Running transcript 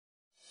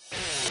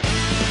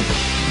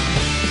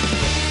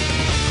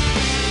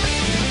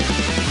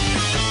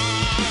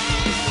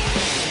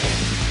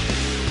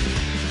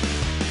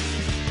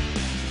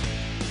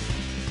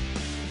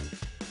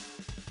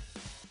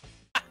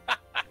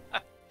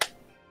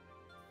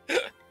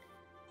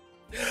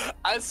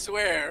I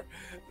swear,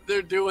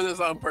 they're doing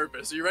this on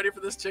purpose. Are you ready for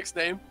this chick's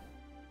name?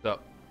 So.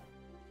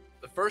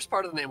 The first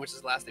part of the name, which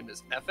his last name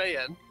is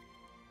F-A-N.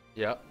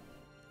 Yep.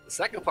 The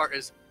second part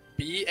is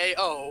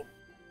B-A-O-Y-A-N-G.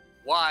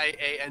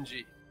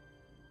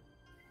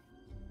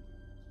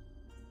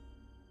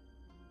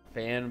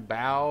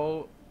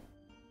 Fanbow.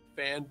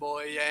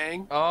 Fanboy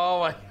Yang.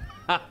 Oh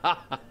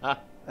my.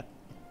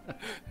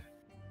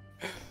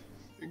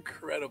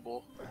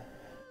 Incredible.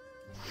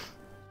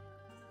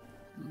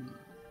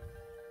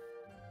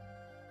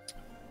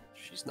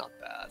 She's not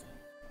bad.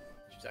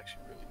 She's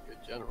actually really good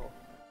general.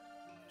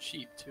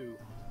 Cheap too.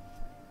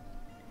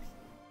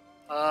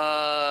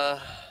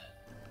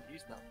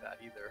 He's not bad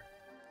either.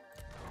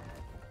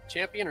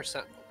 Champion or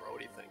Sentinel, bro? What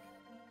do you think?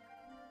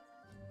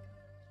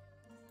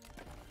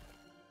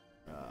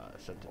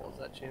 Sentinel. What was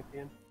that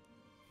champion?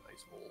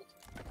 Nice old.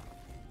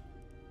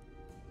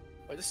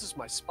 Oh, this is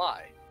my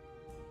spy.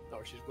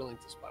 No, she's willing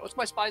to spy. What's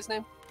my spy's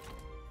name?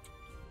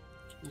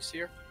 Can you see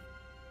her?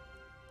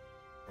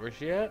 Where's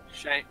she at?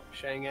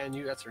 Shang An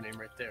Yu. That's her name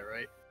right there,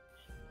 right?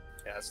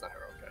 Yeah, that's not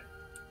her. Okay.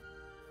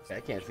 Yeah, I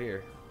can't see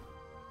her.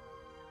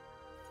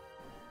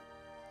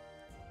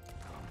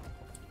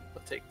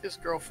 I'll take this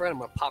girlfriend. I'm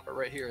gonna pop it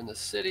right here in the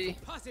city.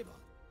 Possible.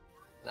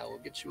 That will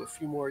get you a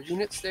few more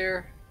units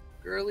there,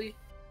 girly.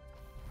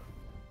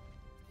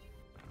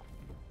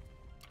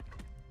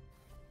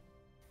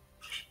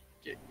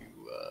 Get you,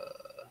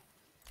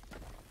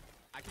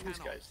 these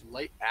guys,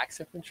 light axe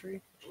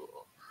infantry.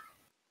 Ooh.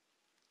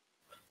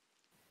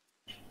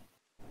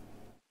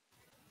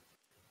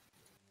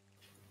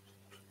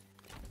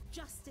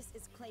 Justice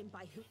is claimed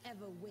by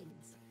whoever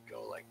wins.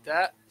 Go like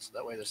that, so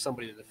that way there's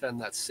somebody to defend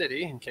that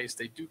city in case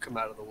they do come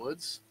out of the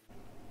woods.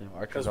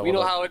 Because we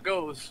know how it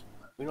goes.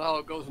 We know how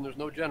it goes when there's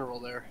no general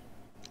there.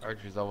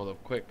 Archer's leveled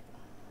up quick.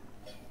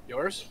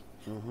 Yours?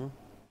 Mm-hmm.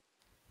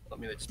 I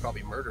mean, they just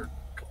probably murdered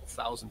a couple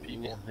thousand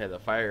people. Yeah, the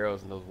fire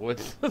arrows in those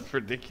woods. That's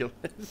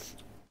ridiculous.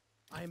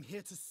 I am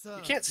here to serve.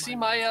 You can't see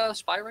my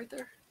spy right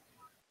there?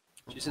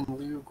 She's in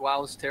Liu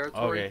Guao's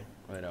territory. Okay,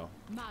 I know.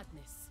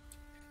 Madness.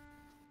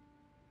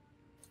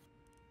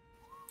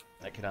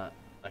 I cannot.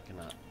 Is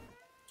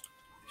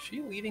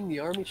she leading the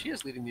army? She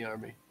is leading the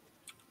army.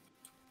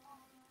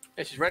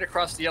 Yeah, she's right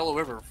across the Yellow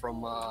River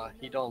from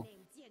Hedong.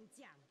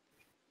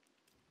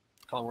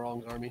 Kong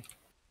Rong's army.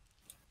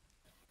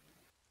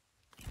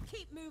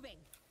 Keep moving.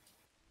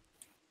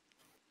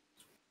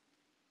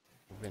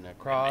 Moving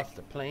across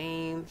the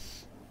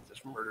plains.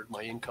 Just murdered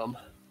my income.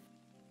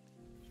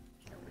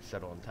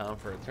 Settle in town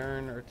for a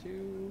turn or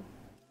two.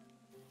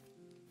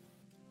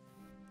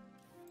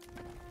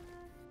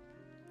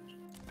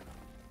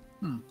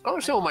 I don't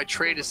understand why my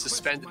trade is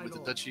suspended with the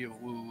Duchy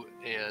of Wu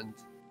and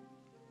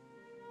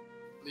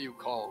Liu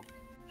Kong.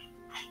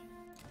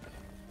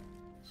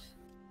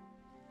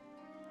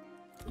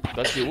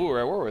 Duchy of Wu,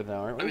 we're at war with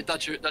now, aren't we? I mean,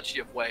 Duchy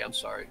of Wei, I'm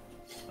sorry.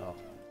 Oh.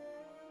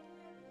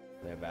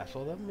 They have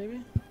vassal them,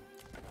 maybe?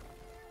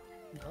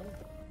 No.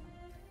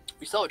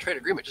 We still have a trade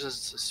agreement, just as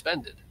it's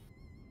suspended.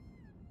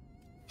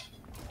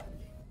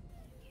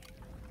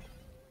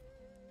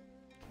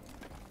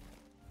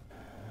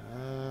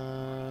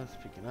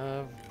 Speaking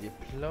of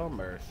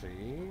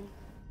diplomacy.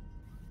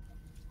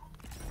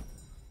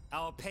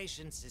 Our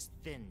patience is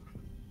thin.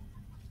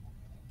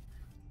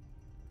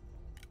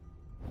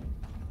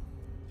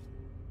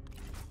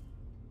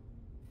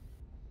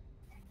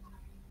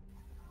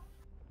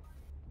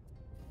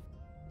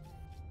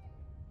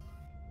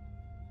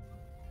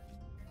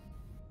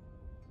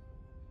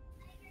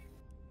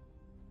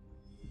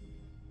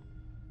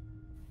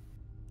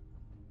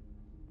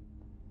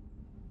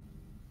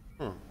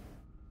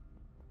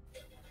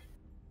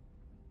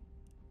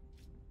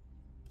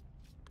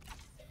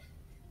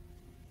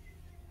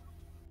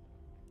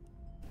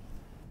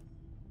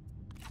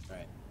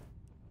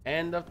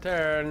 End of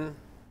turn.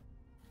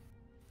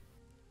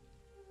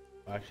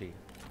 Actually,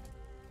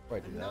 before I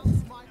do that.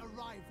 Announce my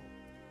arrival.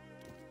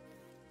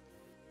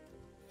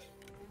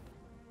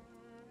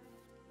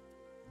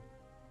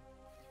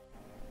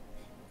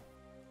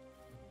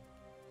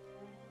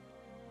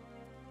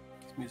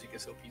 This music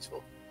is so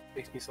peaceful.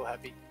 Makes me so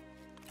happy.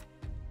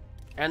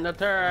 End of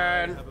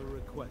turn. I have a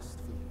request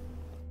for you.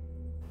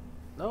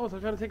 No, so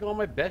I'm trying to take all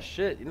my best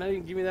shit. You're not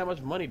even giving me that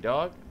much money,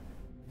 dog.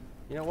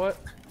 You know what?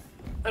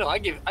 I know, I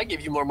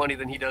give you more money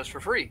than he does for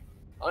free.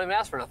 I don't even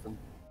ask for nothing.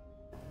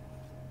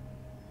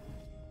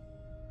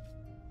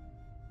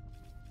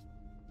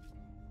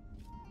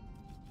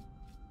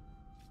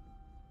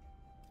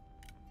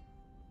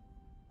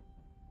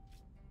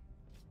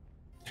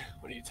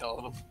 What are you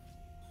telling him?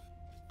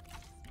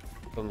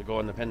 Tell them to go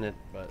independent,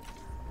 but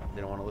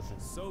they don't want to listen.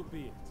 So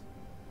be it.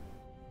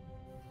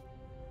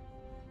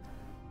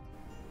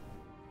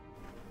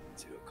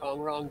 Let's see what Kong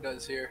Rong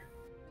does here.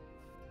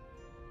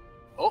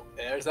 Oh,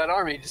 there's that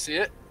army. Did you see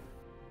it?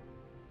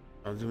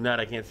 I'm zoomed out.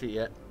 I can't see it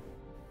yet.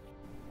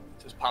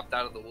 Just popped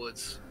out of the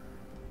woods.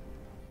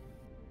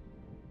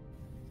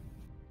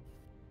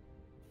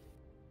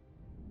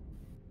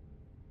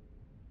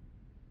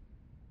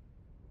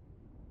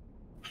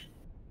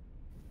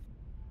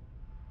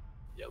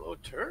 Yellow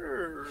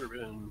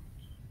turban.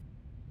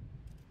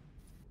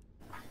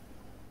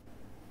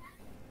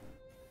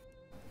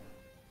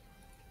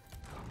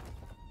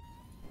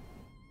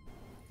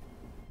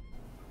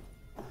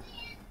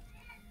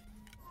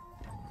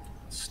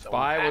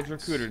 Spy was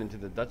recruited into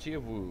the Duchy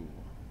of Wu.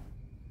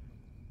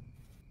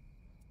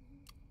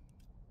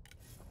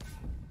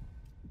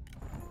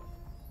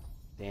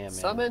 Damn, man.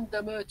 Summon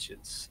the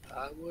merchants.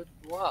 I would.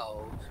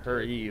 Wow.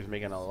 He's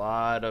making a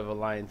lot of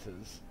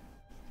alliances.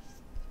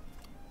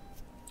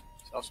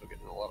 He's also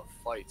getting a lot of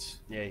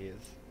fights. Yeah, he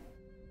is.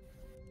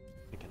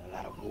 Making a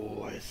lot of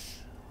wars.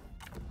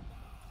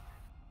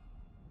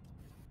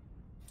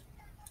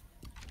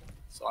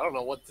 So I don't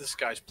know what this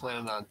guy's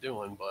planning on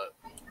doing, but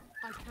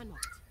I cannot.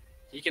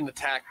 he can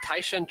attack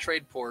Taishan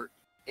Trade Port,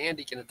 and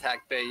he can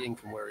attack Beijing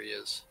from where he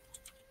is.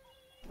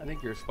 I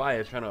think your spy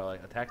is trying to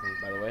like attack me,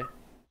 by the way.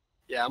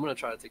 Yeah, I'm gonna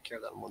try to take care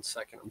of that in 1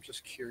 second. I'm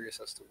just curious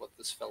as to what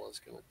this fella's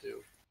gonna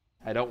do.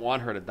 I don't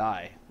want her to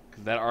die,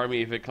 because that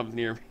army, if it comes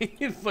near me,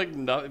 it's like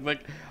nothing.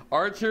 Like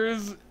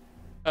archers,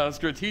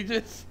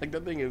 strategists, like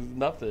that thing is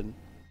nothing.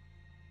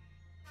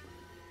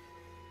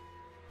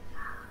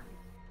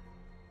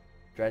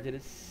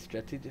 Strategist,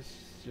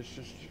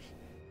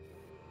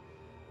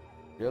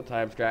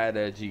 real-time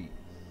strategy.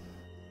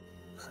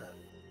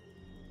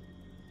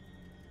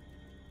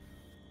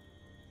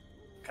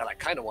 God, I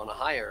kind of want to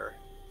hire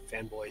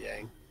Fanboy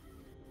Yang.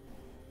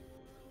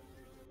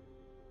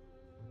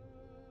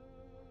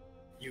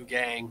 You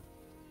gang.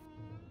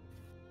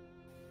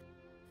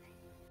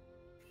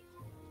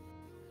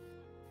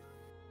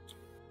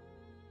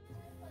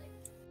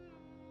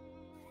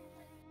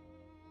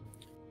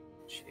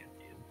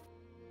 Champion.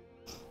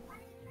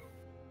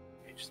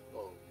 Age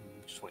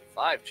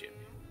 25 champion.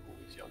 Oh,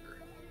 he's younger.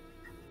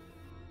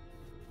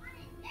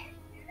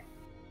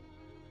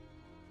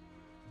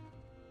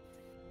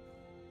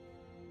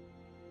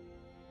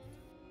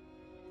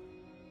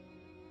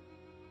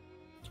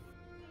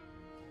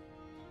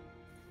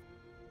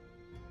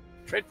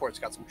 Tradeport's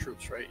got some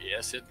troops, right?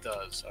 Yes, it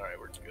does. Alright,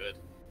 we're good.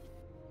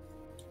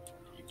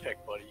 You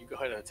pick, buddy. You go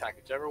ahead and attack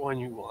whichever one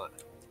you want.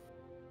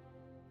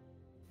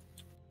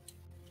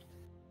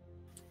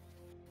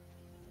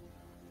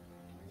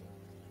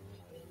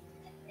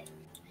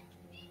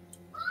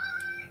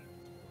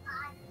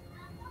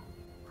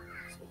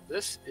 So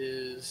this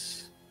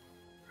is...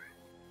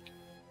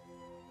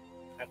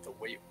 I have to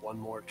wait one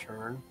more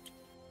turn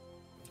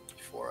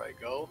before I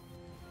go,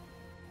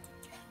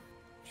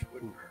 which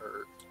wouldn't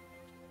hurt.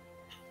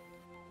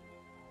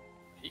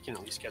 He can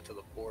at least get to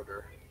the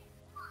border.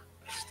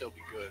 Still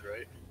be good,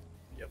 right?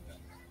 Yep.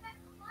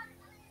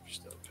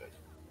 Still good.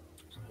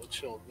 So we'll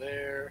chill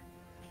there.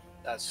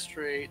 That's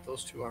straight.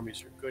 Those two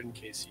armies are good in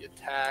case he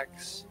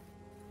attacks.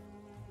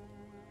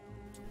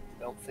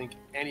 Don't think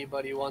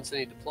anybody wants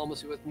any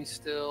diplomacy with me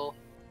still.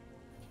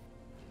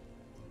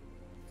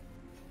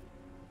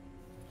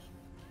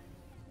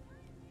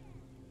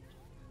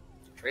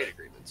 Trade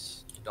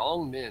agreements.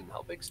 Dongmin.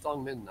 How big's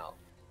Dongmin now?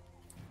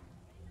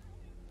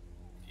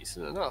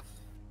 Decent enough.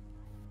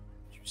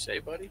 You say,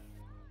 buddy?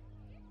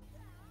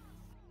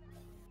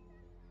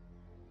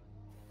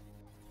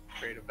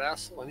 Trade a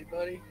vassal,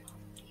 anybody?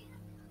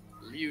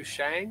 Liu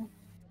Shang?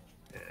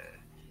 Eh.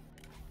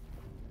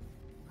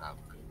 I'm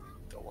good.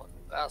 Don't want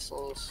no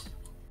vassals.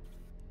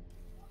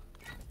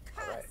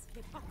 Alright.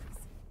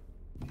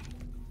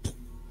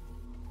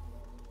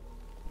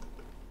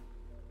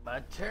 My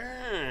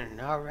turn.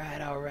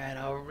 Alright.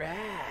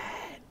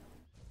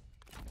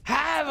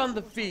 Hive on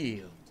the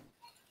field.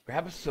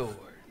 Grab a sword.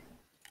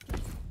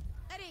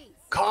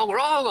 Kong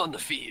Rong on the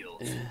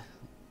field.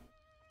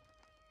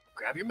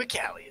 Grab your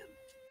McCallion.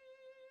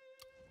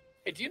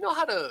 Hey, do you know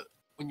how to,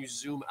 when you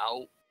zoom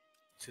out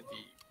to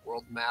the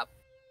world map,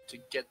 to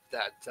get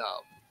that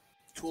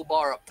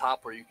toolbar up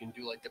top where you can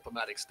do like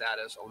diplomatic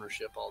status,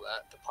 ownership, all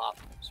that to pop?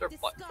 Is there a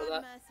button for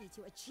that? Mercy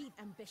to achieve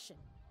ambition.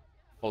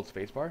 Hold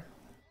spacebar.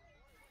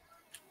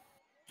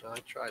 No, I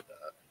tried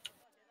that.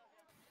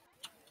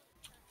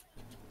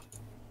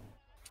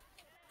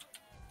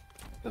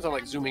 As I'm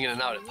like zooming in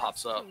and out, it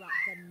pops up.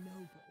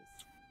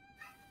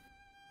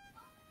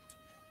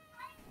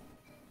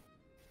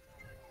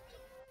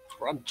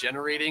 Where I'm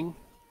generating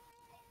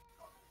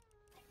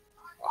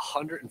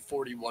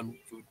 141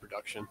 food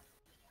production.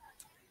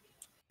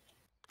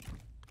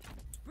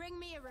 Bring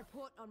me a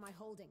report on my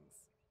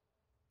holdings.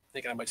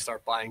 Thinking I might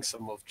start buying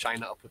some of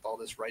China up with all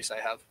this rice I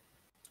have.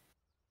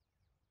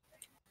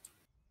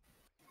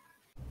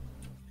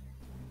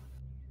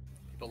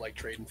 People like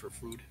trading for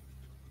food.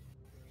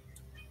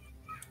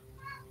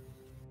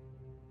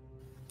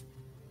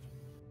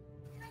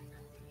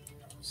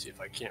 See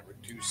if I can't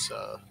reduce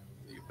the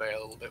Ubay a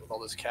little bit with all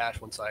this cash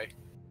once I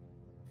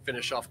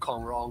finish off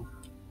Kong Rong.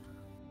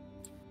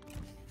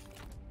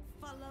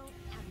 Follow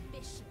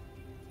ambition.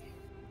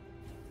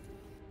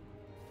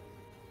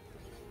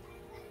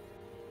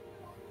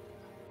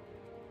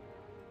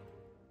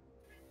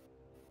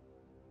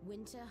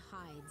 Winter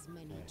hides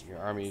many trees. Your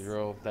army's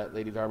real. That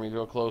lady's army's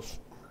real close.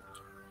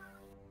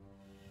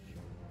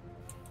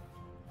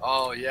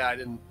 Oh yeah, I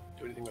didn't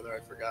do anything with her. I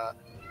forgot.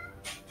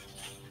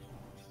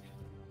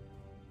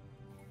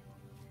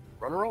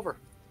 Run her over.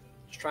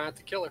 Just try not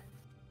to kill her.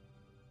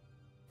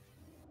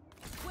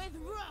 With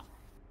rough,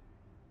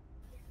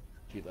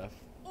 She left.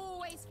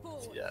 always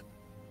forward. Yeah.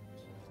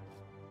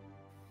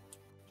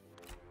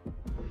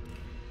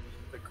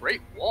 The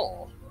Great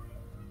Wall.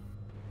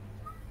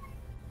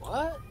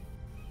 What?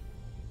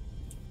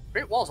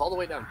 Great Wall's all the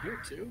way down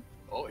here too.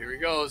 Oh, here he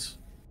goes.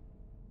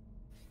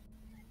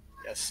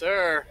 Yes,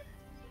 sir.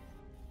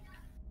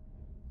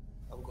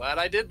 I'm glad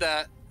I did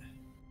that.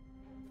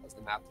 How's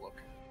the map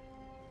look?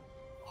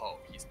 Oh,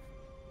 he's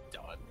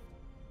done.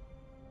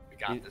 We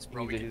got this,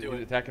 bro. We can do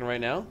He's it. attacking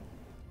right now?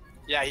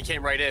 Yeah, he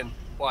came right in.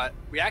 But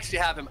we actually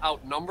have him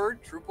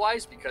outnumbered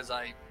troop-wise because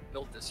I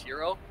built this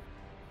hero,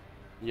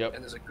 Yep.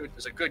 and there's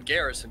a good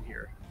garrison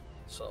here.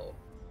 So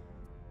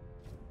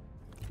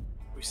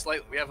we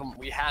have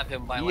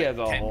him by He like has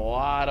a 10.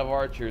 lot of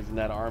archers in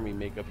that army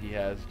makeup he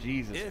has.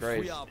 Jesus If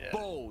Christ. we are Yeah.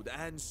 bold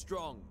and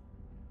strong,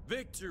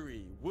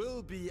 victory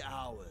will be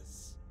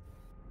ours.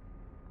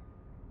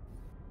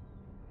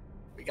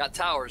 We got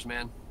towers,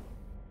 man.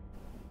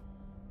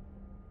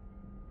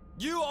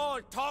 You all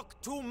talk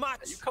too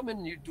much. You come in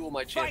and you duel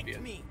my Fight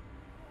champion, me.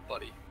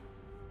 buddy.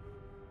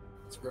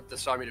 Let's rip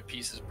this army to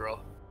pieces, bro.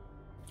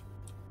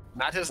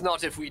 Matters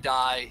not if we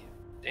die.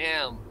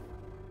 Damn.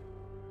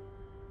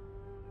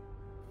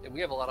 And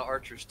we have a lot of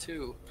archers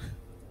too.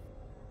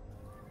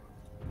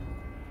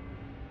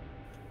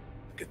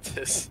 Look at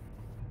this.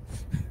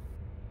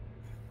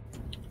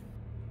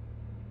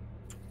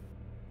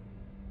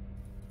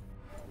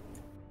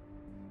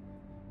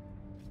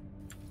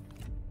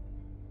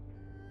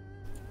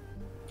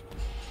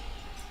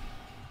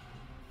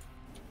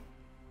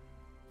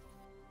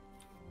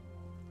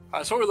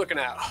 Alright, so what we're looking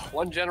at.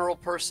 One general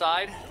per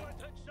side.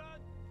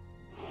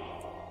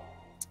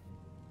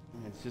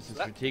 It's just a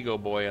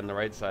Stratego boy on the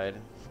right side.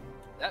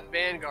 That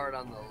vanguard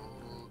on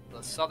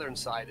the southern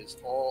side is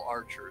all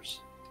archers.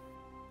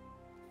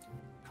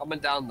 Coming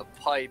down the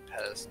pipe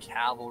has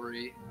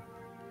cavalry.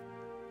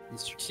 The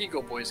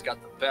Stratego boy's got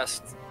the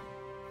best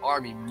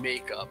army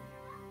makeup.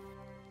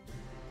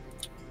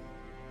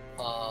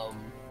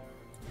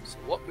 So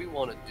what we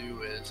want to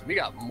do is, we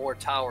got more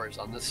towers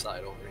on this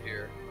side over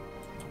here.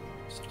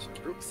 So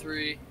group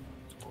 3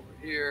 over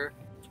here.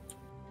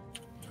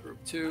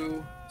 Group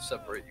 2,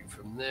 separate you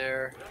from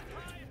there.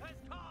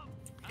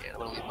 And I'm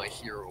gonna leave my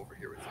hero over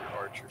here with your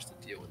archers to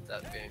deal with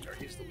that vanguard.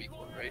 He's the weak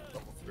one, right?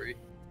 Level 3.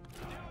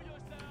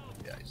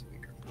 Yeah, he's the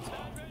weaker.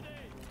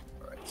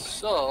 Alright,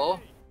 so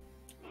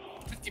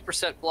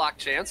 50% block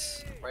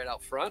chance right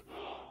out front.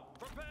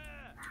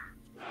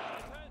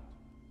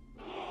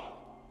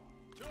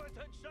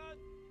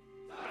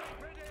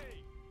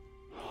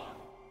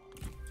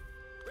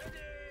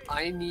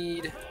 I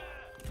need.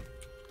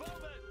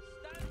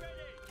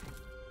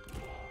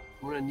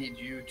 I'm gonna need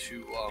you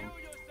to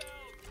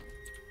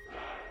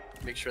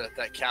make sure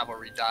that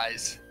cavalry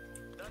dies.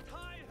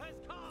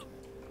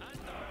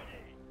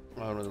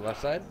 On the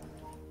left side?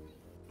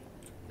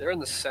 They're in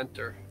the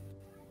center,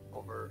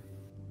 over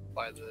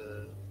by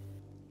the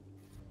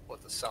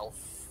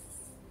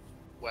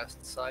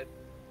southwest side.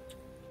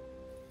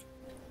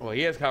 Well,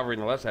 he has cavalry,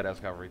 and the left side has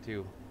cavalry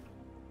too.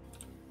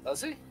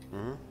 Does he?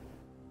 Mm-hmm.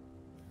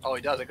 Oh,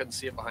 he does. I couldn't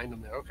see it behind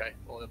him there. Okay,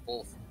 well, they're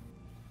both.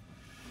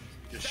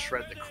 Just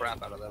shred the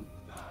crap out of them.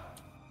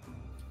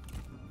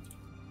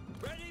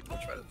 I'll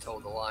try to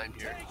toe the line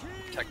here.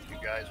 Protect you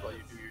guys while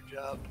you do your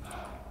job.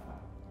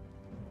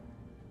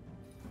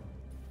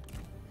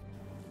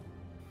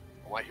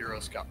 My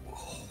hero's got.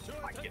 Oh,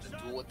 I get a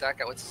duel with that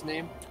guy. What's his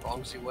name?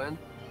 Wrong Wen.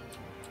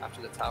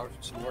 After the towers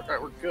some work.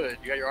 Alright, we're good.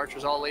 You got your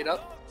archers all laid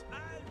up?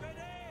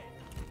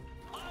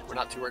 We're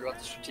not too worried about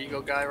the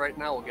Stratego guy right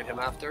now. We'll get him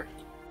after.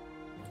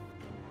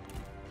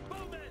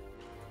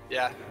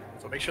 Yeah,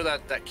 so make sure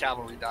that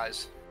cavalry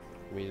dies.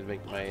 Let me just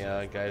make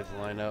my guys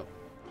line up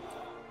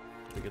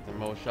to get the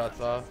most shots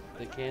off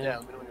they can. Yeah,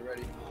 let me know when you're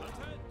ready.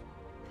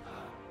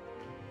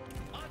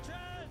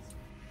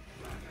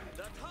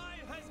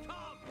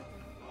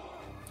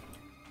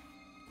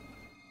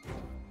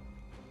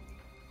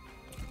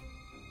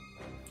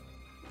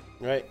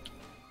 Right.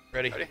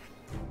 Ready. Ready?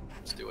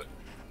 Let's do it.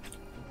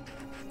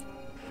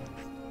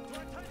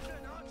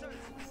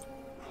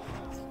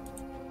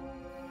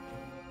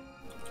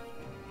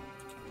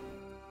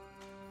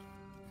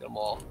 Get them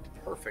all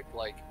perfect,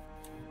 like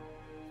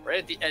right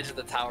at the edge of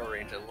the tower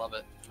range. I love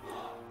it.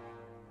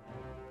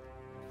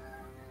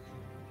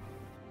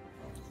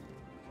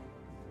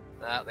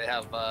 They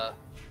have alright,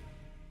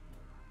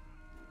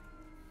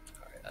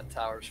 that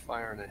tower's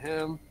firing at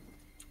him.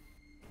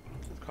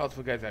 These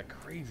Cosmo guys got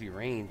crazy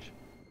range.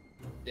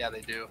 Yeah,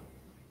 they do.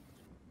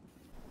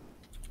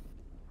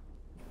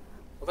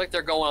 Look like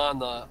they're going on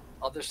the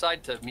other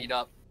side to meet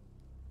up.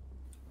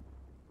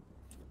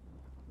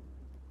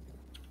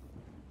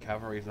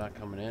 Cavalry's not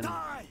coming in.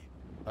 Die!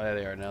 Oh, yeah,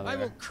 they are now. They I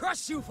will are.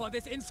 crush you for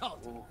this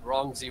insult. Ooh,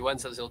 wrong Wen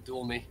says he'll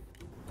duel me.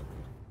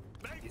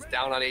 He's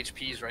down on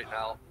HPs right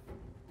now.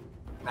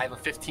 I have a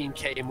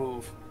 15k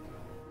move.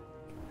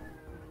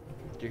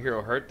 Is your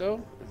hero hurt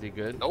though? Is he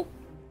good? Nope.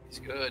 He's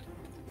good.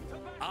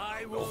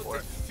 I Go will for it.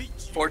 defeat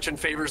you. Fortune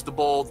favors the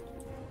bold.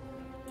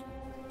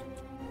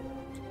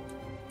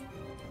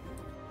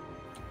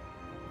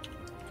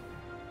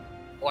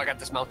 Oh, I got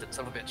dismounted,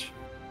 son of a bitch.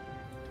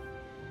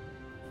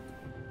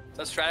 Is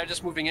that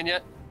strategist moving in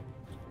yet?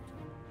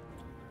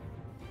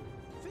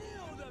 Feel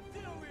the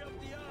fury of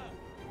the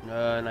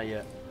earth. Not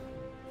yet.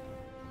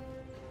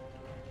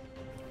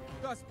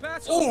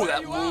 Oh,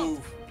 that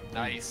move.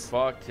 Nice.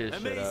 Fucked his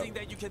shit up. Amazing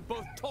that you can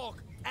both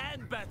talk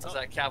and battle. How's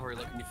that cavalry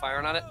looking? You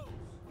firing on it?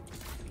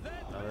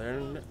 They're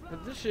in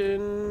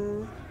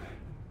position.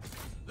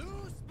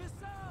 Loose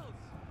missiles.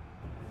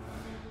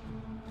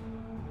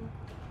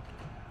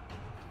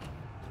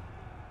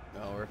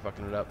 Oh, we're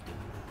fucking it up.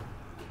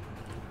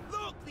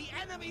 Look, the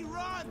enemy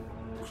run!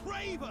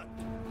 Craven!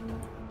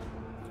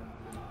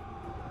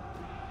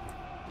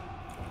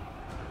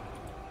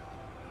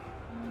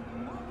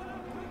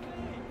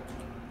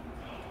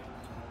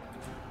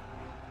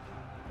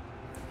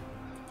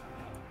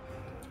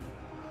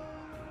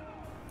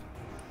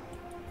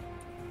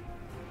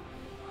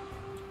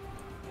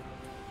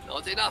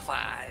 Not enough,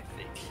 I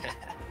think.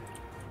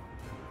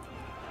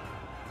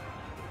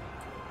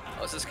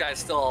 Oh, is this guy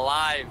still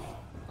alive?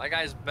 My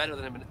guy's better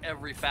than him in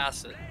every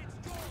facet.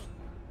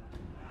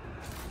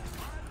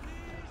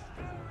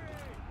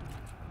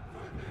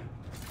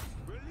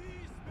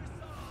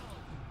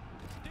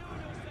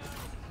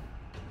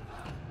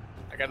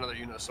 I got another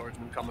Uno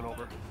swordsman coming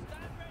over.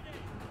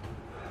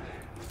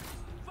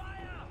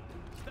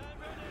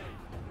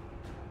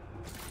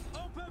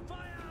 Open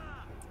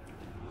fire!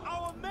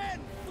 Our men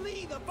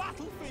flee the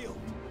battlefield!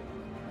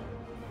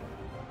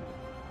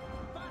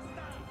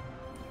 Faster!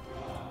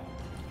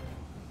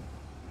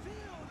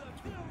 Feel the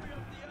fury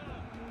of the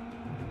earth!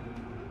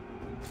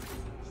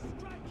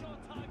 Strike your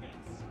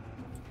targets!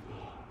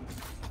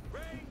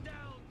 Rain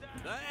down!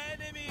 The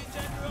enemy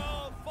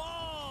general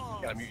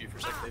falls! Gotta mute you for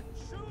a second.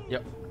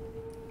 Yep.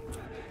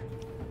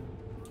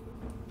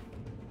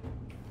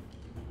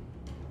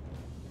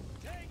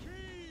 Take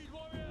heed,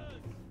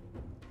 warriors!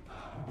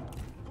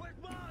 Quick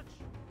march!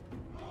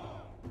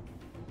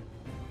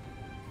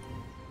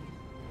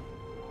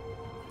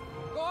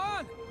 Go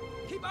on!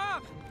 Keep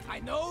up! I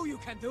know you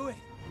can do it!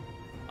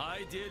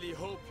 I dearly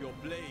hope your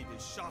blade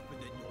is sharper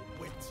than your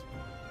wit.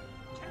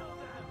 Kill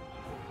them!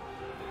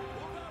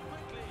 Move out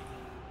quickly!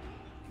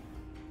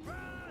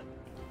 Run!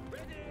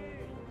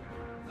 Ready!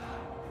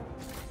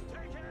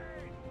 Take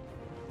aim!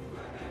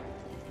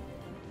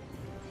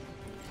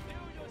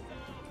 Steal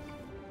yourselves!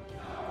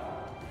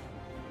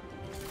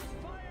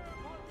 Fire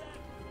upon them!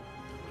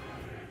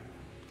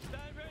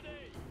 Stand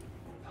ready!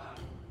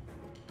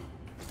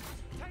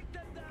 Take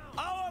them down!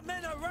 Our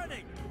men are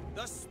running!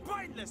 The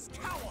spineless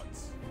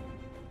cowards!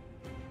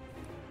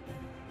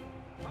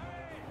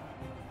 Hurry!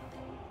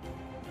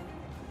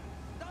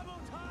 Double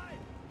time!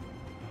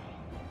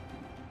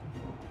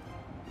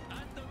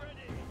 At the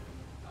ready!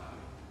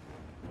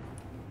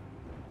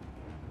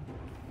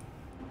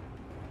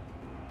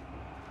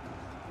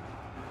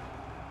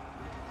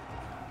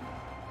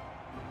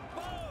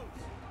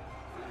 Bows!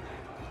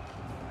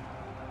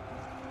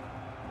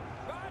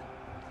 Run!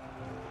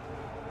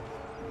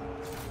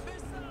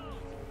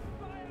 Missiles!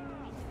 Fire!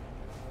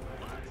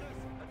 Archers,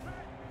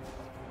 attack!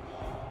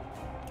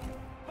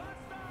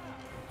 Faster!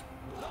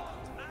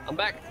 Not I'm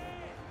back.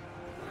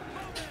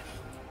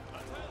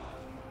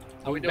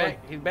 How we He's doing?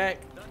 back. He's back.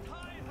 The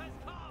time has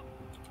come!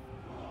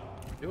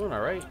 Doing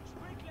all right.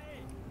 Quickly!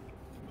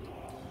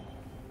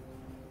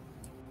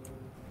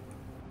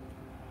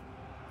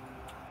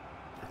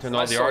 Turn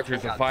all the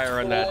archers to fire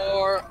on that.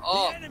 Four The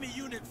up. enemy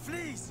unit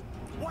flees!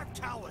 What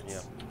cowards!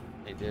 Yep,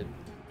 they did,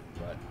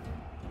 but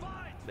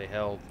Fight! they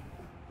held.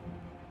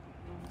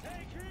 Take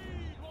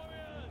heed,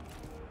 warriors!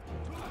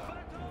 To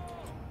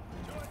battle!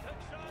 To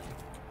attention!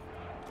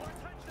 To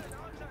attention,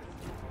 archers!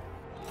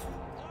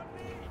 On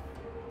me!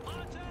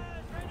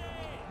 Archers,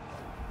 ready!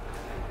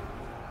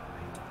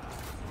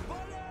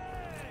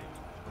 Volley!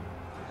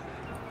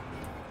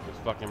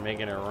 Just fucking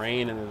making it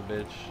rain in this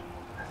bitch.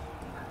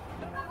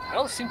 I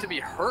don't seem to be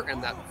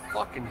hurting that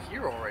fucking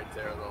hero right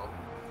there, though.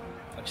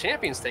 A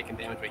champion's taking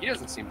damage, but he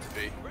doesn't seem to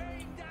be.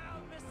 Rain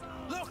down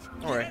missiles! Look!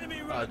 All The right,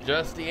 enemy run!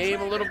 adjust the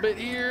aim a little bit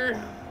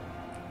here.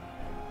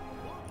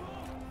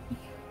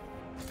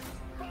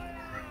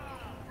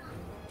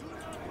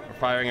 We're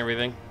firing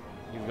everything.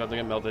 He's about to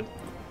get melted.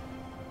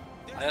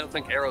 I don't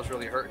think arrows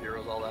really hurt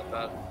heroes all that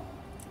bad.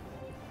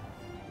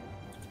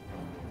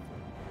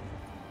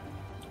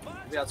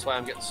 Maybe that's why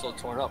I'm getting so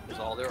torn up,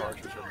 because all their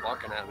archers are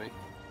bucking at me.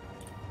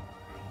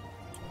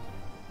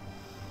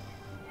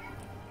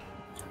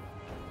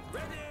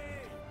 Ready!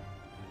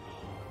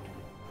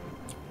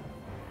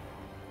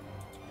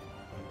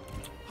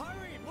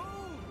 Hurry,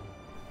 move!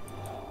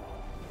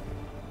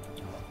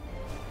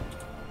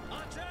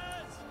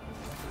 Archers!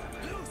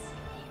 Loose!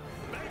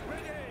 Make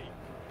ready!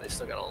 They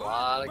still got a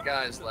lot of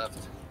guys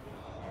left.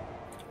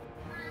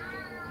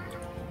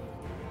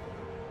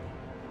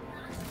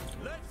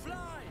 Let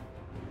fly!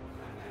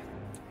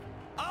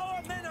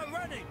 Our men are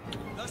running!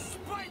 The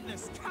spineless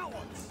Madness,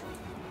 cowards!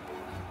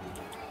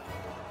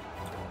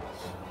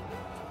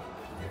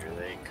 Here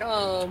they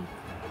come.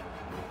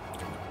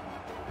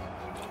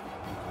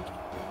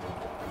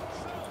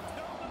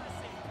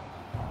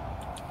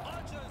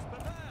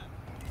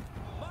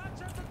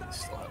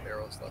 Still have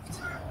arrows left.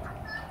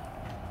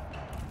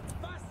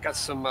 Got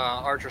some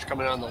archers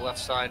coming on the left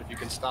side if you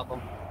can stop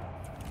them.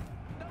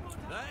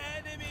 The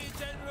enemy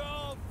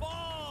general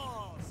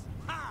falls!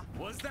 Ha!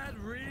 Was that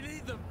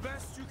really the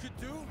best you could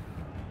do?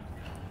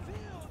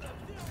 Feel the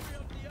fury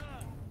of the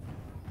earth!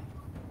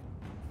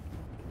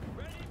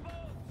 Ready,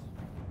 boats!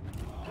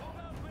 Move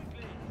out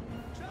quickly!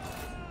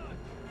 Charge!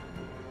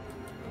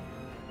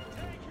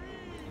 Take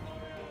heed,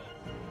 warriors!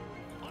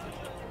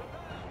 Archers,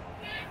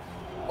 prepare!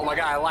 Oh my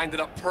god, I lined it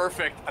up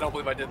perfect. I don't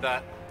believe I did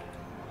that.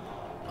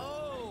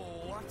 Oh,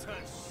 what a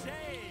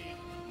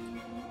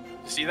shame!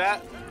 See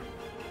that?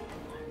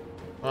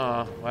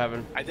 What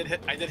happened? I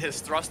did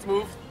his thrust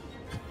move.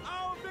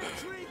 Our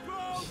victory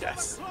grows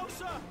Yes. ever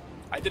closer!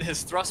 I did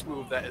his thrust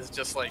move that is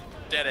just like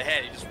dead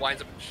ahead. He just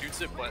winds up and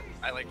shoots it, but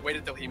I like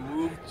waited till he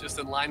moved just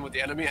in line with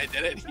the enemy. I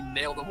did it and he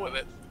nailed him with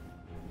it.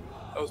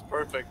 That was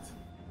perfect.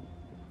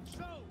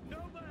 Show no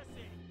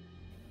mercy!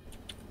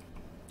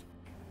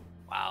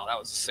 Wow, that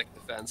was a sick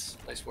defense.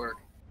 Nice work.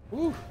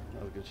 Woo,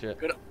 that was good shit.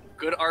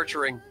 Good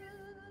archering.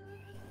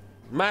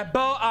 My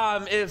bow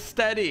arm is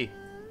steady.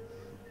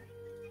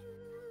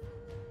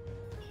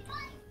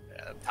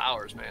 Yeah, the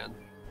towers, man.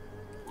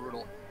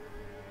 Brutal.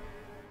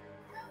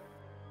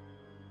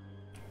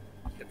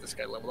 Get this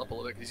guy leveled up a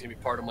little bit because he's gonna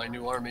be part of my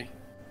new army.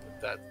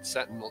 With that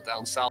sentinel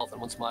down south,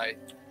 and once my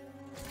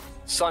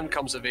son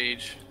comes of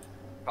age,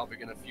 probably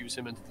gonna fuse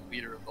him into the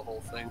leader of the whole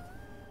thing.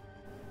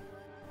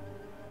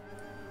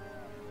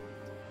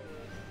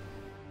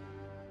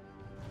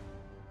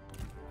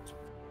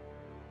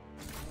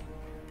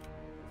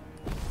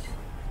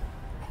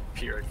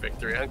 Pyrrhic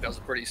victory. I think that was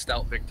a pretty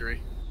stout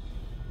victory.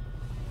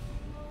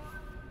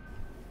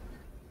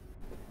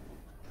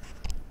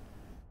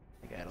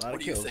 I got a lot What of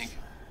do you kills. think?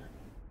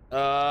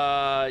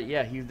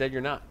 Yeah, he's dead,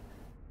 you're not.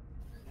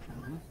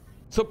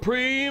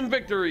 Supreme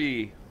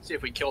victory! See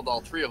if we killed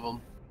all three of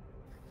them.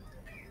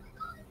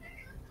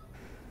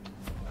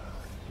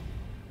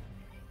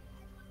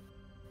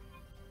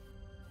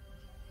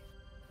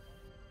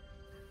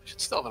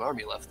 Should still have an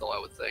army left, though, I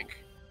would think.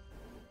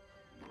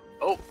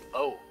 Oh.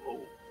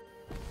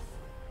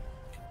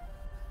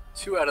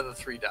 2 out of the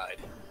 3 died.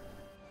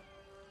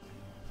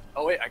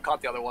 Oh wait, I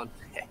caught the other one.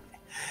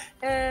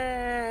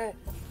 Hiya!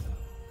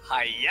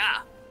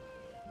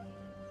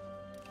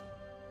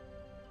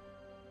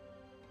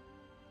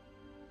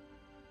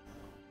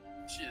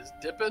 She is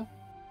dipping.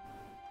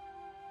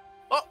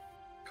 Oh!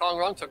 Kong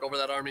Rong took over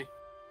that army.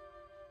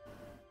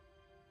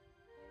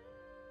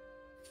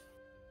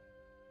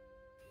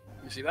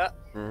 You see that?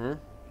 Mm-hmm.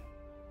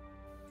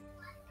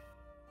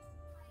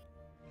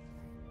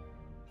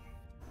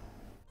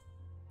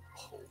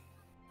 Oh.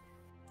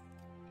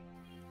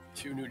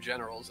 2 new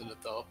generals in it,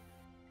 though.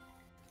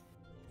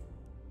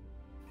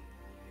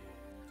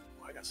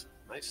 Oh, I got some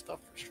nice stuff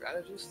for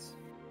strategists.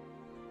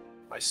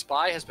 My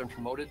spy has been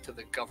promoted to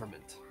the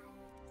government.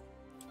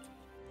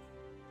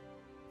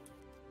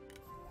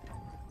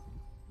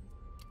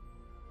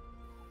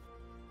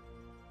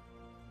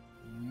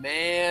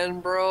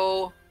 Man,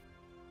 bro.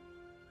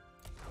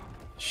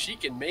 She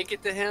can make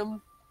it to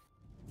him,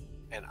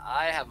 and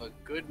I have a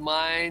good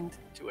mind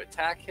to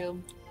attack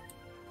him.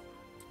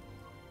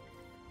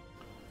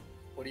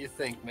 What do you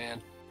think,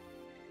 man?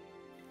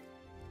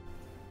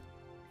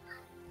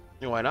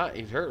 Yeah, why not?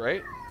 He's hurt,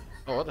 right?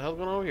 Oh, what the hell's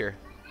going on over here?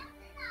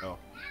 Oh.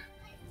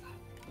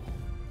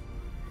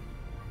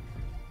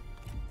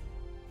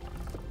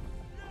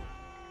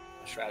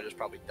 The strategist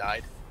probably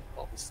died.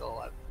 Well, he's still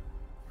alive.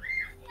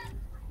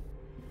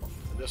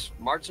 Just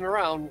marching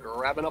around,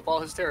 grabbing up all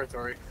his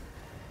territory.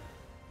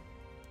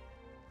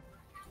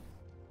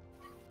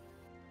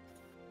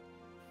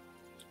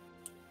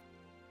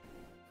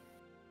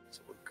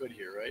 So we're good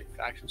here, right?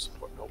 Faction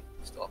support. Nope,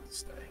 still have to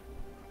stay.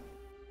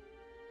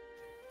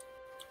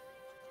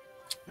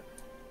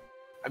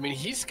 I mean,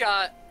 he's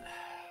got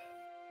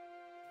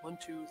 1,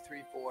 2,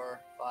 3, 4,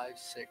 5,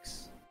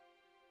 6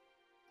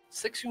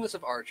 units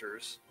of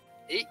archers,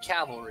 8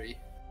 cavalry,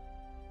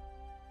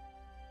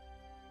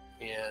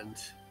 and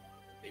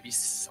maybe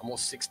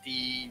almost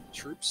 60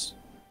 troops.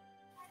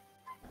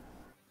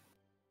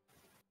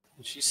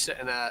 And she's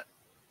sitting at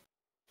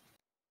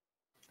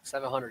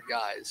 700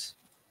 guys.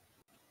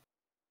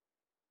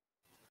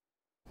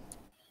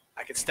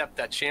 I could step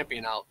that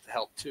champion out to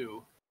help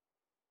too.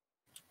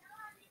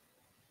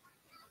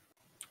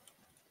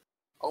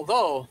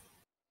 Although,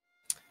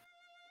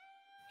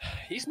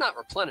 he's not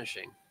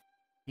replenishing.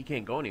 He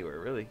can't go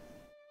anywhere, really.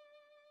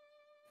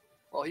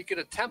 Well, he could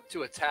attempt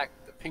to attack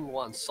the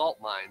Pingwan salt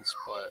mines,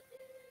 but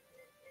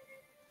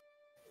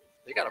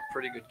they got a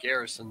pretty good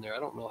garrison there. I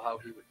don't know how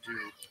he would do.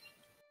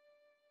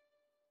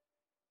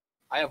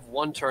 I have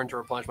 1 turn to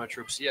replenish my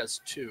troops. He has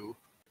 2.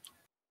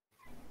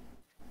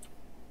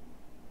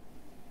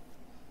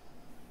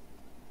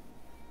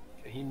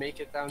 Can he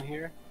make it down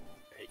here?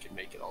 Yeah, he can can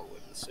make it all the way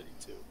to the city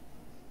too.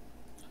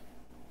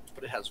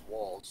 But it has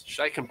walls.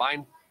 Should I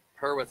combine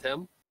her with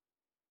him?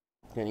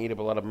 Can't eat up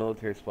a lot of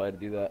military supply to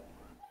do that.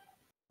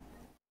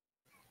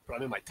 But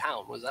I'm in my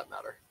town. What does that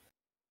matter?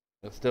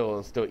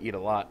 It'll still eat a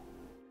lot.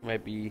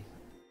 Might be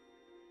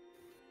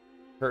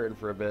hurting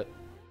for a bit.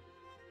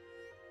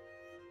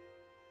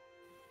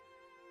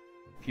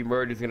 If you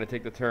merge, he's gonna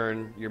take the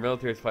turn. Your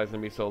military supply is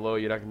gonna be so low,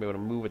 you're not gonna be able to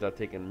move without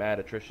taking mad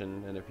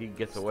attrition. And if he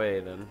gets away,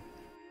 then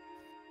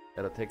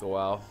that'll take a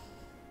while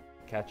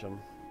to catch him.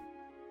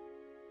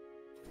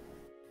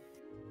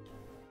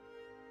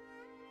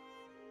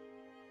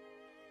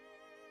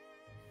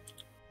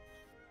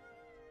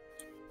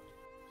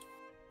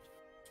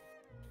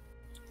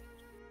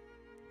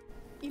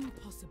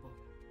 Impossible.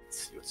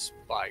 Let's see what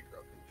Spy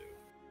Girl can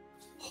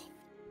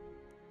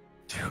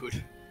do.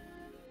 Dude.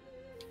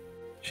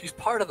 She's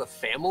part of the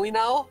family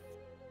now?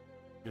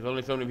 There's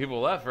only so many people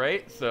left,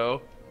 right?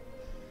 So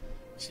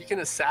She can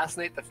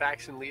assassinate the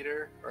faction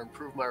leader or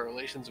improve my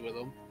relations with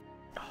him.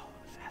 oh,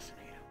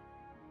 assassinate him.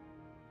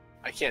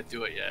 I can't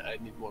do it yet.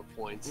 I need more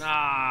points. Nah.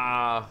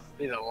 I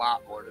need a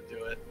lot more to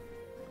do it.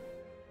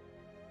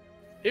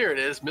 Here it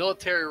is.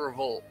 Military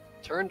revolt.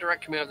 Turn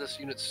direct command of this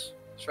unit's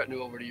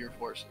retinue over to your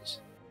forces.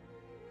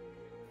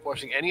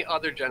 Forcing any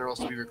other generals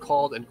to be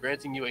recalled and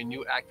granting you a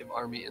new active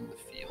army in the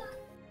field.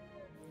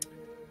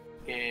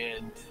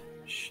 And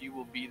she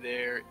will be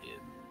there in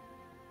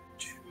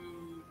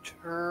 2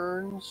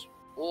 turns,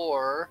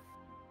 or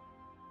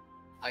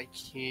I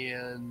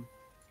can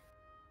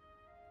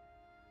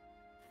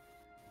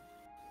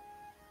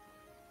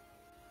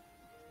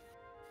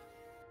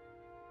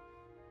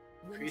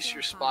increase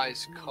your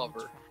spy's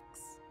cover.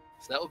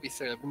 So that would be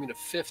 30. That would mean a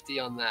 50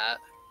 on that,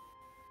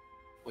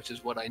 which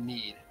is what I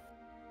need.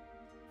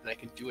 And I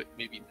can do it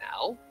maybe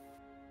now.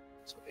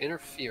 So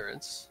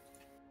interference.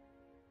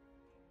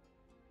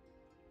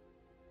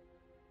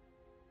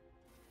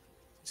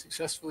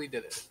 Successfully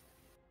did it.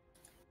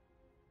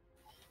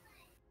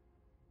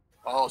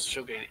 Oh, so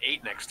she'll gain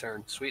 8 next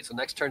turn. Sweet. So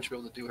next turn she'll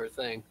be able to do her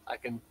thing. I'll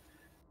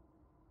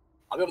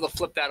be able to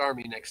flip that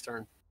army next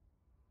turn.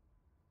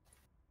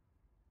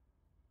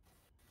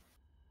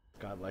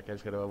 God, like I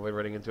just gotta avoid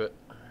running into it.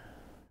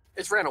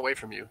 It's ran away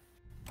from you.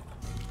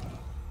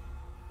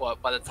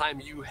 But by the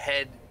time you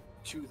head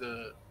to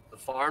the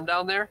farm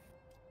down there,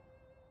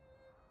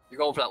 you're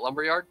going for that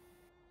lumberyard?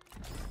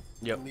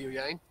 Yep. In Liu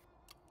Yang?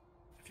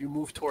 If you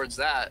move towards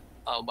that,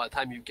 by the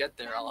time you get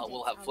there,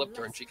 we'll have flipped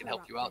her and she can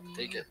help you out to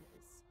take it.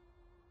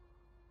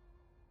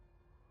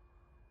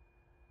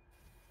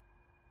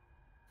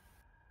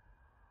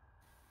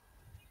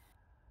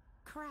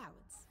 Crowds.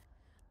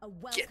 A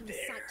welcome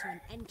sight to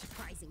an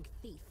enterprising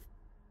thief.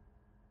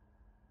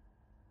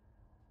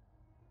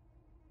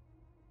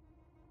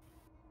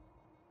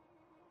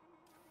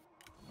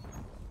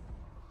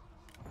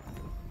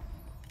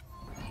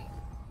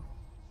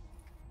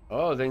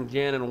 Oh, then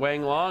Jan and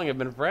Wang Long have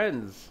been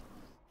friends.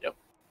 Yep.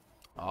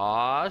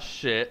 Aw,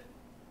 shit.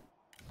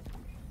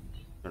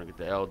 Gonna get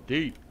the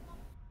LD.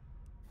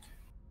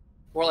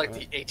 More like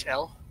the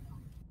HL.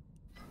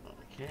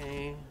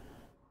 Okay.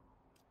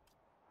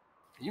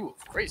 You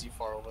move crazy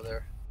far over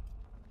there.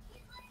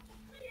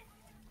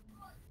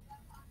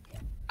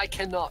 I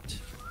cannot.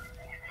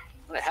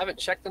 What I haven't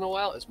checked in a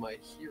while is my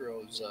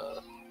hero's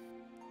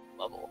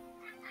level.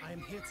 I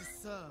am here to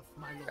serve,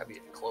 my lord. Gotta be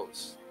getting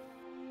close.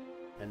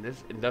 And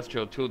this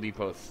industrial tool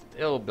depot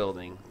still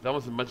building. It's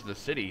almost as much as the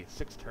city.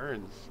 6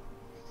 turns.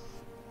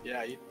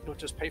 Yeah, you don't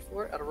just pay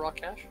for it out of raw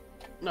cash?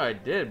 No, I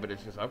did, but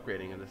it's just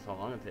upgrading and that's how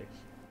long it takes.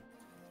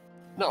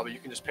 No, but you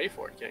can just pay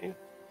for it, can't you?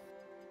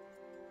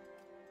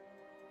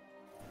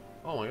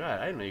 Oh my god,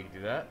 I didn't know you could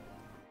do that.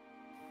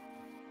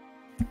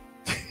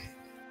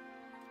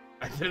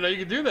 I didn't know you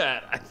could do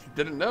that. I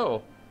didn't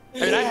know. I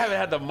mean, I haven't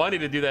had the money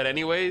to do that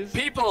anyways.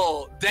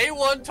 People, day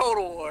 1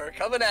 Total War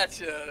coming at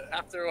you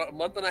after a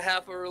month and a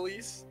half of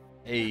release.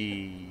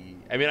 Hey,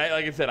 I mean,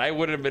 like I said, I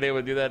wouldn't have been able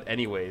to do that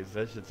anyways.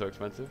 That shit's so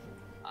expensive.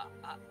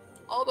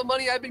 All the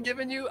money I've been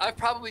giving you, I've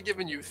probably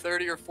given you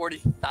 30 or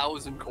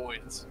 40,000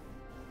 coins.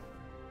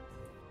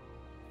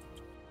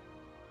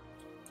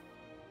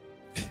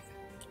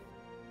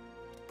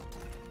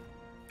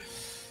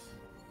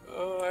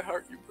 Oh, I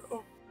heart you,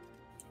 bro.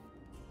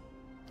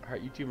 I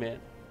heart you too, man.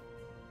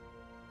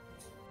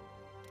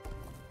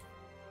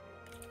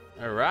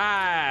 All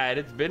right,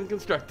 it's been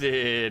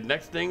constructed.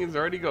 Next thing is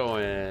already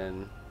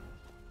going.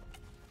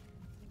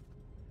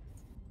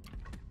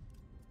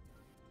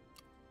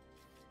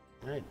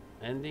 All right,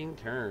 ending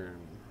turn.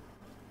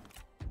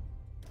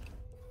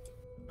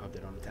 Oh, they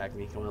don't attack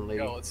me. Come on,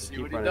 lady. Yo, let's see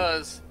keep what running. he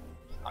does.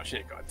 Oh, she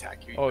ain't gonna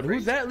attack you. Oh,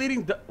 who's that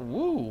leading?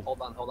 Woo.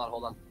 Hold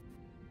on.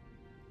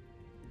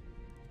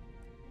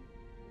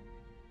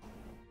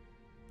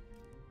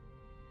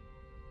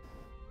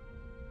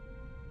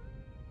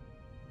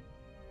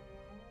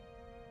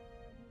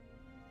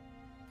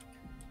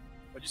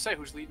 What'd you say?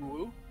 Who's leading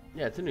Wu?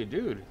 Yeah, it's a new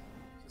dude.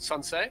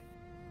 Sunset?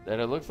 That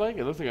it looks like?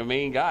 It looks like a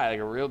main guy, like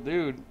a real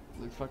dude.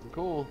 Looks fucking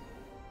cool.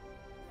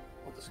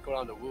 We'll just go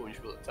down to Wu and you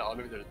should be able to tell.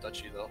 Maybe they're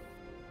Dutchy though.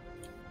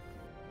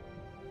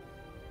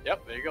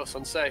 Yep, there you go,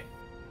 Sensei.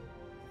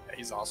 Yeah,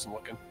 he's awesome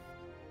looking.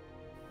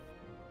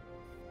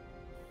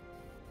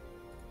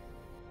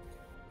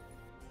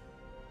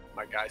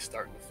 My guy's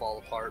starting to fall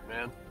apart,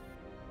 man.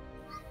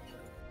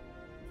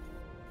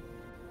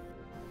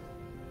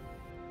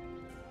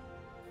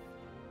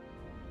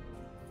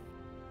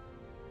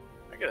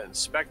 I gotta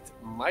inspect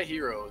my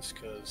heroes,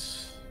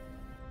 because...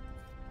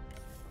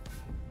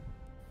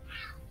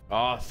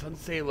 Oh,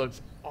 Sensei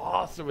looks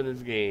awesome in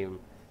this game.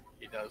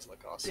 He does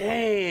look awesome.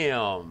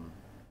 Damn.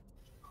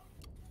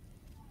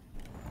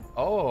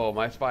 Oh,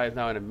 my spy is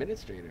now an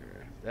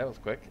administrator. That was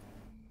quick.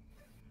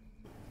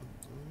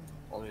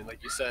 I mean,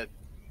 like you said,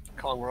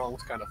 Kong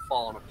Rong's kind of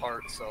falling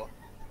apart, so...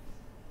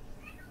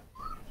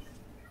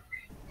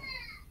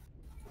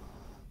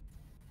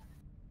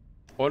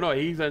 Oh no,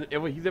 he's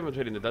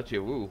infiltrating the Duchy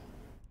of Wu.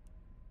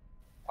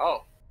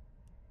 Oh.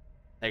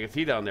 I can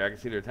see down there. I can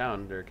see their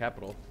town, their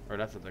capital, or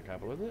that's not their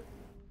capital, is it?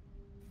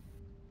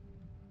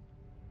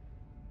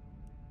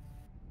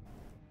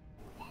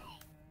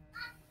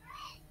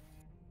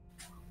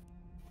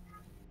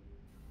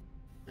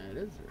 It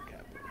is their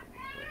capital.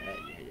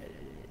 Yeah.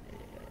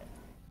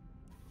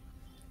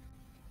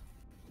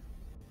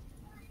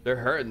 They're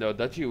hurting though.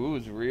 Duchy of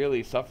Wu's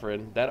really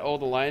suffering. That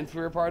old alliance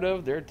we were part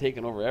of, they're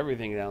taking over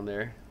everything down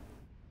there.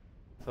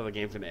 So the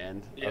game's gonna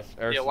end. Yeah,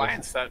 the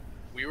alliance that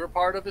we were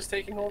part of is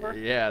taking over?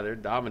 Yeah, they're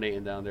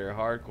dominating down there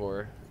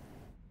hardcore.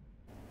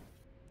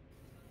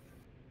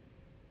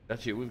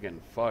 Duchy of Wu's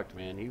getting fucked,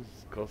 man. He's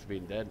close to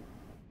being dead.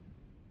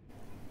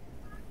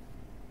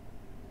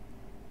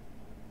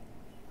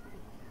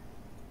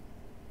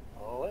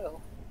 Oh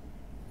well.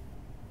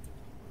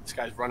 This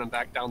guy's running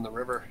back down the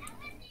river.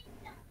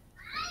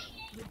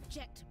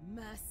 Reject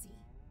mercy.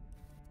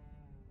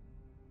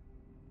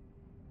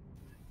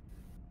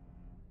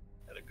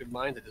 Had a good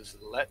mind to just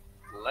let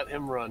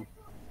him run.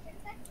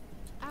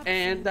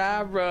 And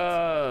I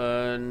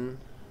run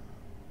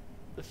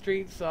the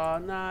streets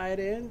all night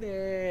and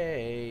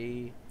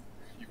day.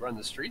 You run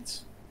the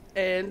streets?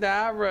 And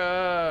I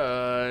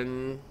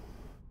run.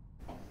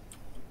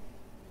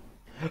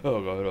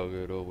 Oh god, I'll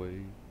get away.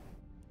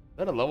 Is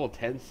that a level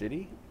 10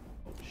 city?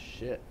 Oh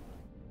shit.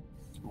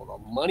 Well,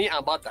 the money I'm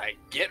about to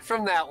get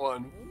from that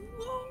one.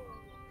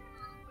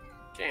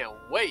 Can't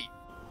wait.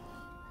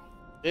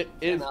 It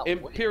is Cannot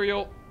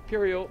Imperial.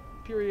 IMPERIAL.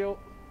 Imperial.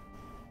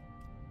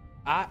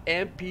 I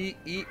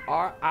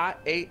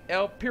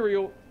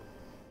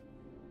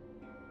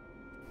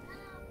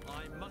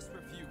must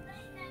refuse.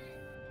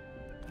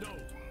 No.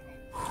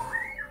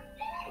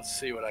 Let's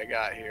see what I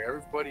got here.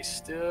 Everybody's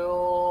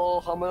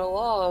still humming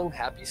along.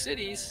 Happy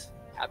cities,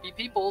 happy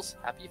peoples,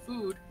 happy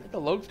food. Is that the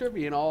Lodester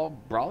being all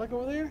brolic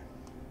over there?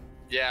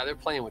 Yeah, they're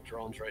playing with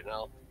drones right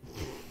now.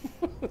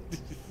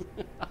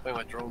 Playing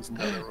with drones in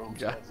the other rooms.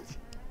 God.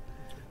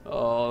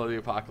 Oh, the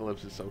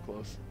apocalypse is so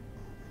close.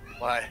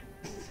 Why?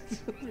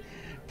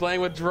 Playing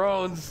with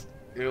drones.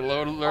 You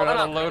learn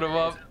how to load them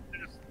up.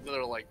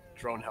 They're like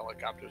drone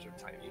helicopters are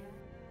tiny.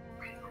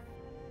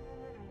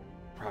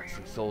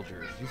 Proxy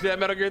soldiers. You see that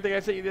Metal Gear thing I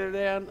sent you the other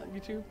day on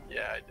YouTube?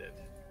 Yeah, I did.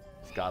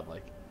 It's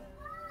godlike.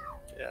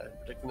 Yeah,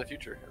 predicting the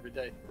future every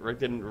day.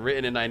 Written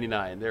in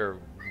 '99. They're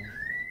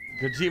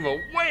Kojima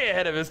way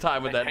ahead of his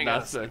time with that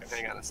nonsense.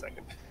 Hang on a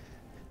second.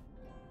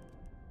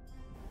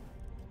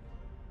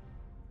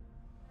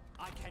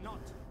 I cannot.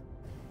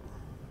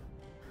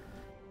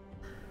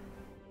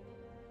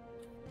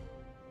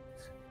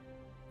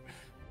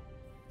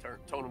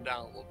 Tone them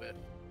down a little bit.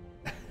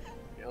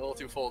 Yeah, a little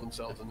too full of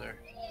themselves in there.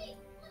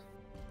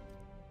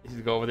 He's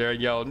gonna go over there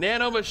and yell,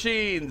 "Nano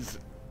machines!"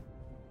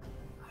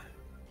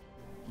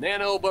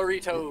 Nano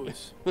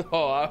burritos.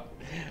 Oh,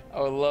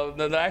 I would love.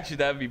 No, actually,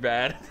 that'd be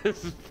bad.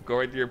 Go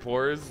right through your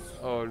pores.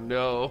 Oh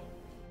no.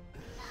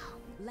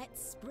 Let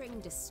spring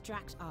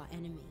distract our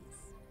enemies.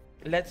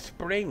 Let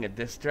spring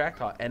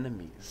distract our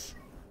enemies.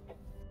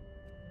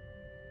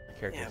 The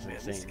character's Yeah, man,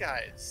 insane. this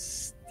guy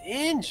is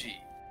stingy.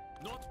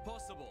 Not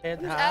possible.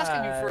 Who's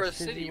asking you for a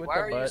city? Why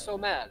are you so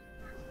mad?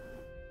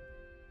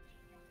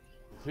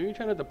 Who are you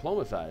trying to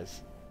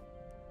diplomatize?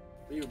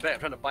 Are you trying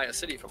to buy a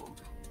city from him?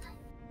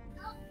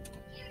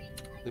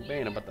 They're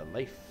baying about the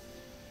life.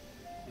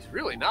 He's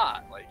really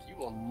not. Like, he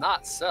will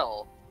not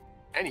sell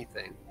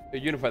anything. They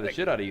unify the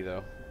shit out of you,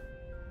 though.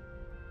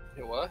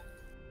 You know what?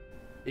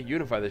 They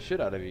unify the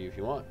shit out of you if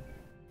you want.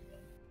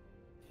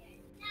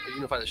 They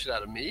unify the shit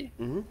out of me?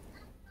 Mm-hmm.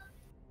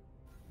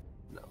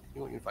 No, you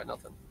won't unify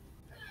nothing.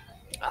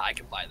 Ah, I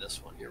can buy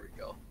this one. Here we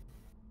go.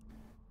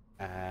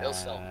 He'll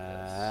sell me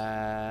this.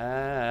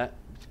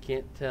 But you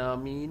can't tell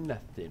me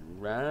nothing,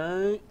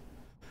 right?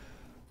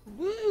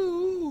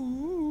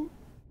 Woo!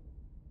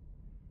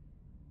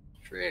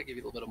 Trade, I'll give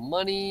you a little bit of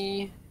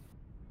money.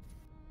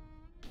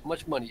 How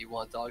much money you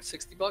want, dog?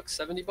 60 bucks?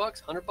 70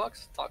 bucks? 100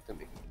 bucks? Talk to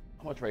me.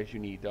 How much rice you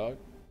need, dog?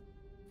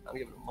 I'm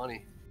giving him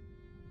money.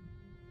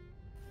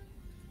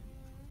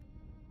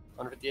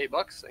 158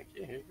 bucks? Thank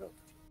you. Here you go.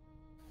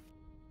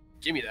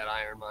 Give me that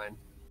iron mine.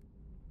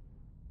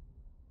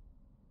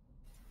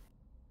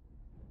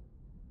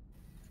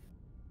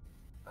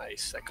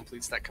 Nice. That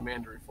completes that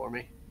commandery for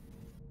me.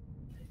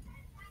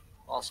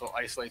 Also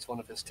isolates one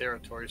of his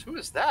territories. Who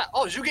is that?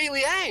 Oh, Zhuge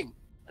Liang!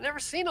 I never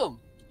seen him.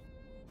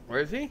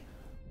 Where is he?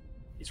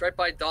 He's right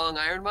by Dong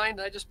Iron Mine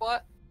that I just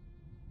bought.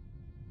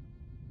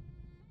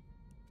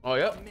 Oh,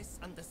 yep.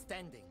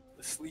 Misunderstanding.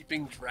 The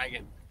Sleeping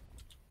Dragon.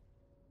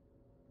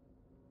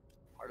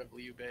 Part of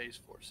Liu Bei's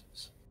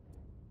forces.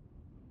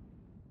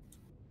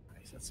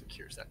 Nice, that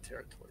secures that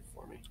territory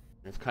for me.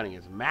 His cunning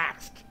is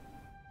maxed.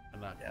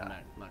 Not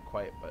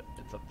quite, but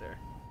it's up there.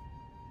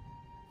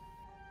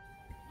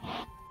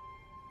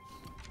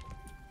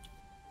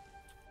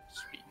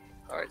 Sweet.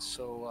 Alright,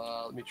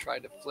 so let me try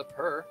to flip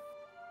her.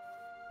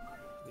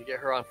 Let me get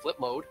her on flip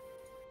mode.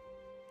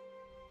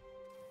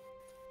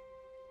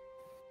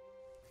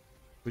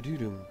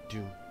 Ba-doo-doom,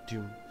 doom,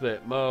 doom.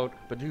 Flip mode.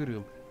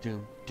 Ba-doo-doom,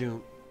 doom,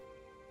 doom.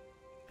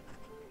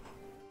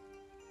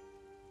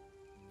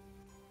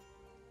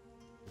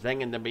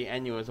 Zangin' to be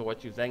annuals of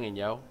what you zangin',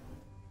 yo.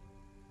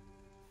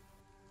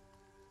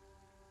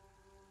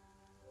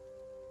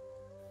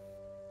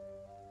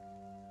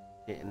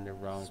 Getting the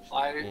wrong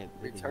Spy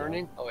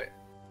returning? Oh, wait.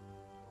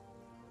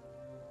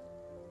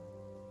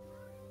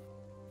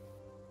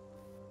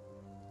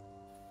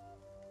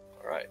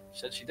 Alright,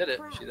 said she did it.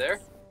 She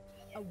there?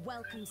 A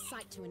welcome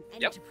sight to an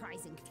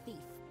enterprising thief.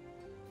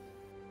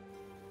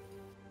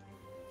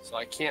 So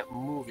I can't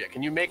move yet.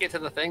 Can you make it to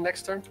the thing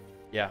next turn?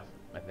 Yeah,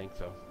 I think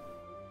so.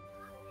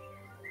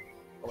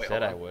 Oh, wait,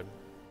 Said hold I on. would,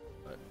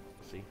 but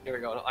we'll see. Here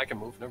we go. No, I can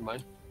move. Never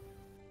mind.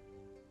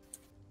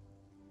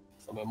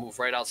 So I'm gonna move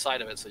right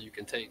outside of it so you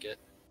can take it.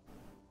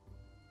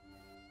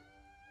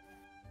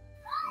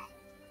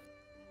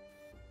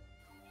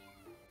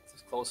 It's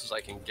as close as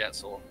I can get,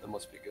 so that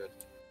must be good.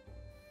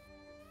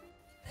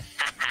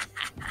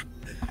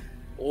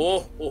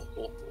 Oh, oh,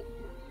 oh, oh.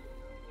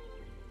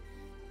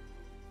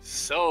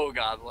 So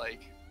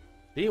godlike.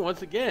 See,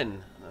 once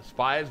again, the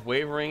spy is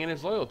wavering in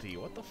his loyalty.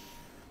 What the f...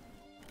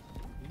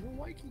 You know,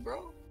 Mikey, bro?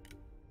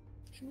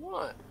 What you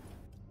want?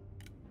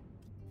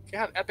 You can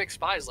have epic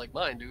spies like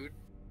mine, dude.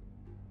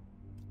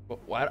 But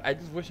why, I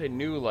just wish I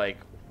knew, like,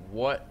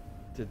 what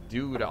to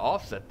do to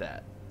offset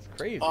that. It's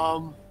crazy.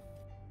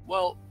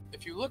 Well,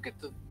 if you look at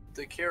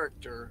the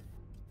character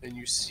and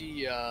you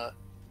see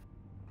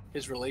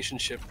his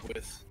relationship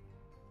with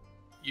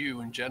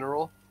you in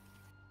general,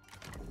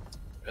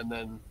 and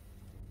then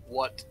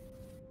what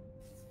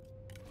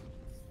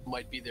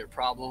might be their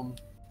problem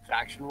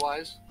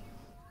faction-wise.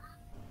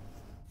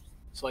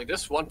 So, like,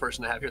 this one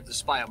person I have here, the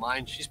spy of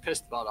mine, she's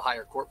pissed about a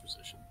higher court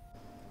position.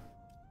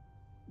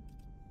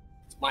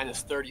 It's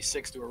minus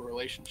 36 to her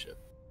relationship.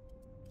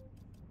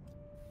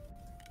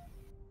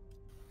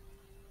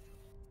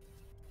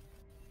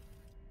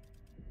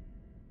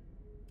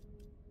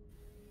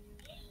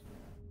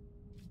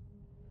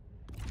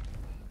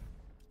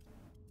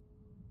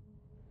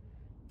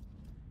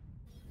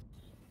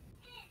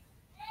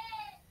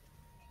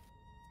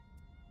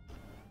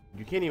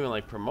 You can't even,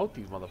 like, promote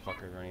these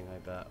motherfuckers or anything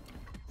like that.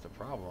 It's a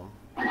problem.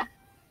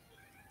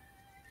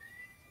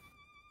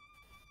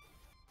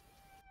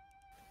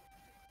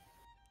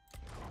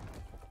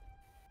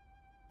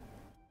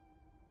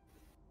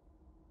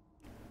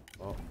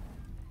 Well,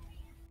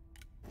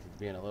 he's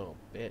being a little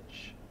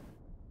bitch.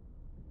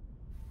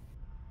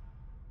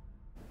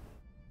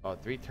 Oh,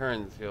 3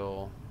 turns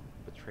he'll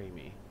betray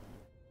me.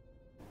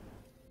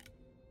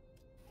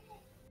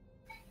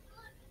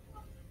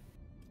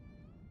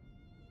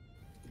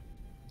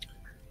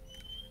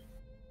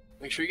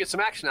 Make sure you get some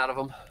action out of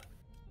him.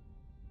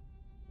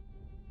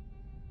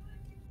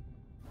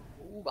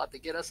 Ooh, about to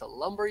get us a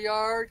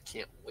lumberyard.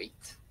 Can't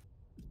wait.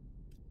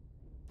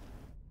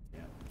 Yeah.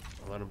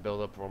 I'll let him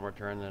build up for one more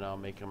turn, then I'll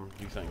make him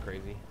do something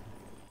crazy.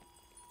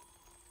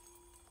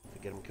 To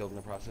get him killed in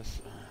the process.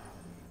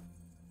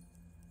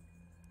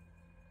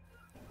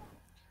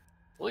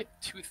 Only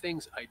 2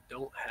 things I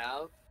don't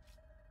have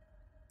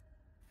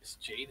is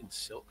jade and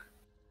silk.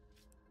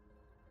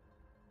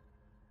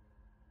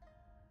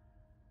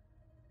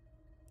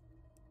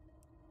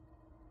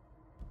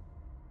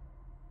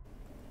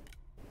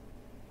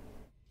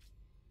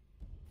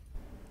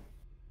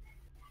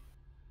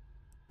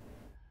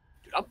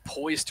 Dude, I'm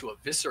poised to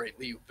eviscerate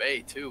Liu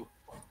Bei too.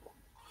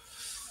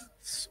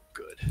 So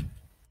good. I'm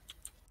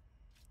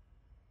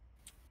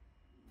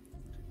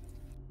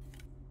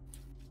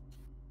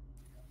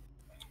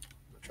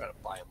gonna try to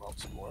buy him out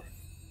some more.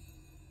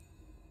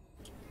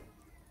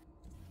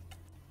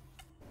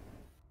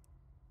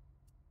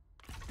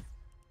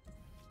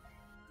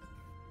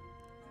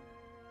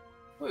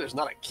 Oh, there's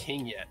not a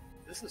king yet.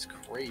 This is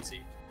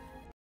crazy.